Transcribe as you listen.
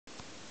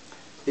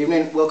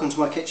Evening, welcome to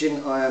my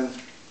kitchen. I am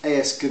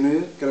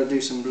A.S.Gnu, going to do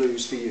some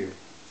blues for you.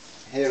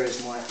 Here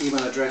is my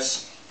email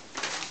address.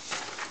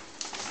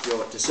 If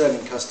you're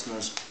discerning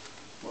customers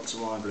want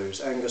some of my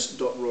blues,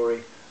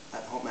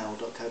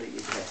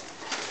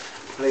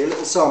 angus.rory@hotmail.co.uk. Play a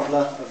little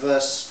sampler, a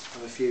verse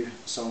of a few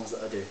songs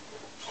that I do.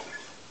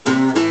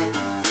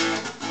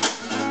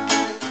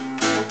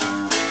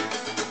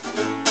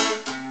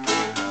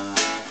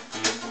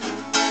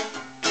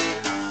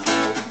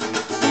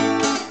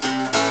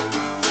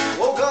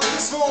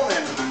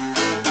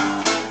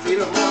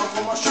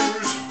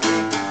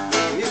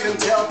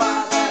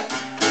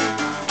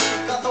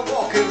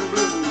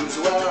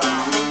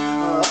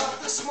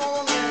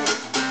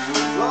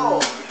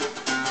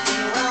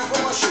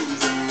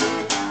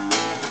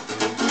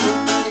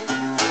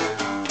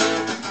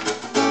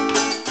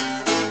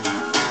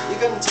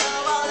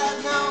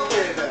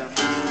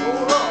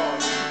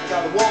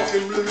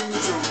 Walking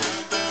blues.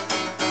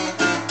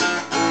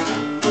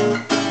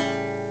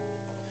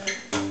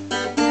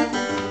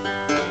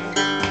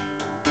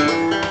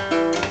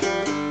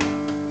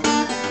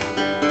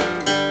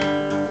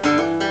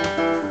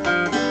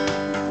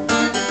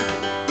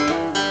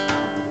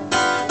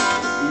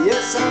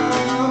 Yes,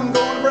 I'm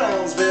going to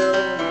Brownsville,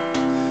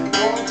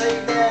 gonna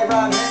take that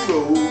right-hand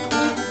road.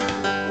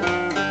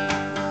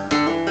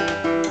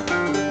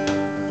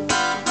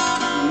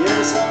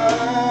 Yes,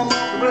 I'm off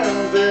to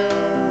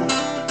Brownsville,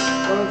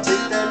 gonna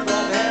take that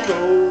right-hand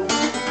road.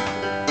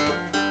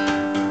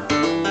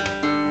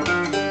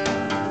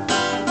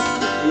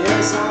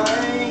 Yes, I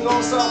ain't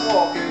gonna stop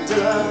walking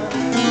till I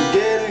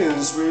get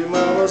in 3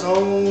 miles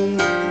home.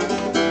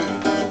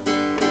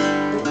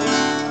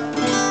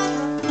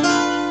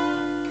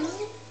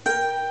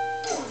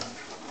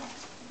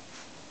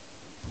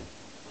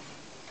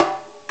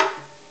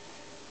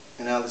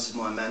 And now this is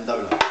my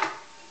mandola.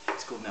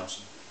 It's called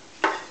Nelson.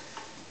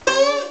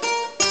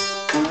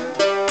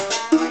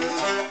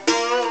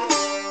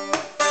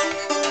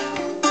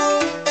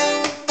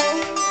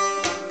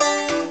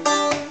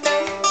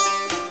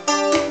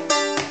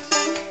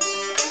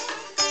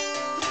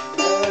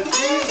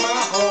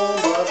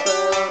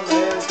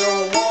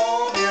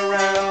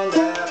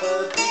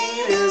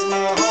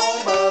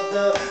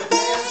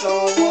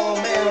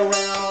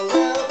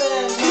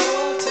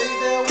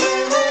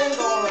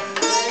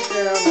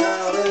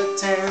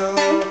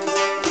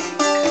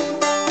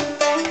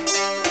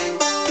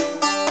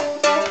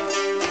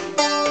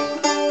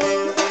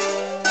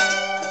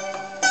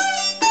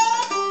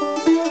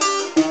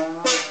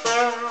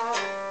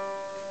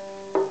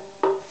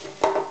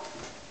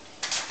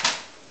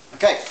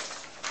 Okay,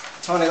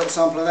 tiny little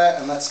sampler there,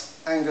 and that's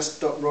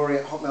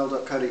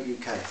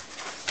angus.rory@hotmail.co.uk.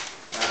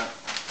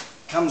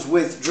 Comes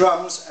with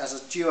drums as a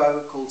duo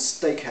called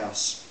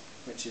STEAKHOUSE,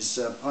 which is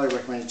highly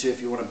recommended too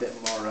if you want a bit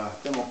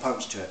more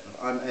punch to it.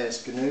 I'm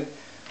A.S.Gnu.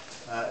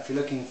 If you're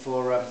looking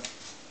for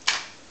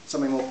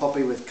something more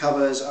poppy with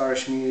covers,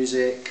 Irish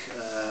music,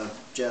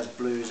 jazz,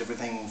 blues,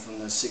 everything from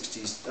the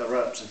 60s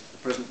right up to the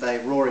present day,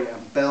 Rory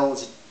and Bell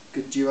is a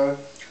good duo,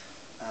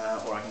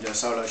 or I can do a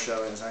solo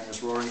show as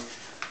Angus.Rory.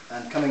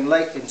 And coming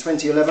late in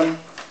 2011,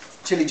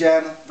 Chili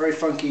Jam, very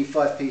funky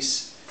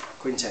 5-piece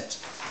quintet.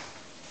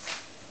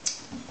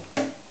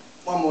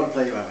 One more to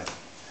play you out with.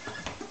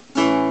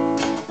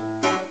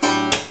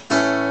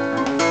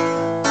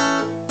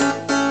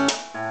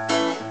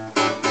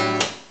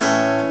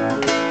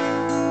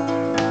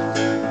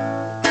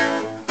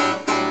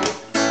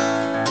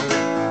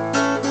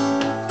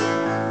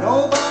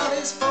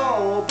 Nobody's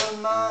fault but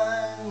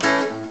mine.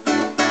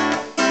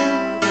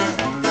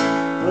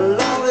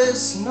 Lord,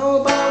 it's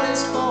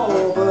nobody's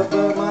fault but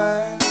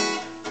mine.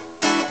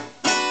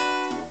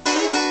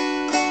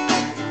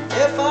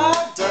 If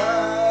I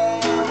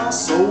die, my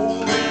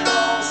soul be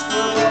lost,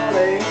 but Lord,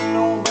 ain't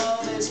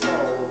nobody's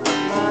fault but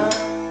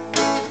mine.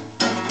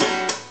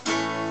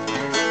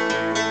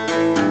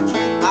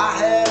 I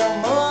had a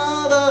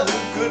mother who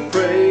could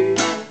pray.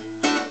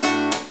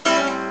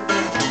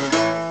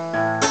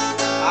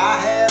 I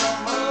had a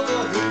mother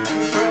who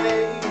could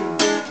pray.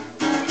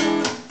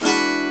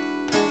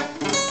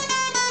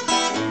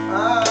 I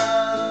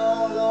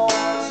know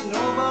it's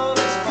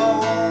nobody's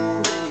fault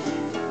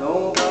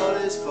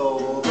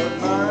but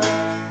mine.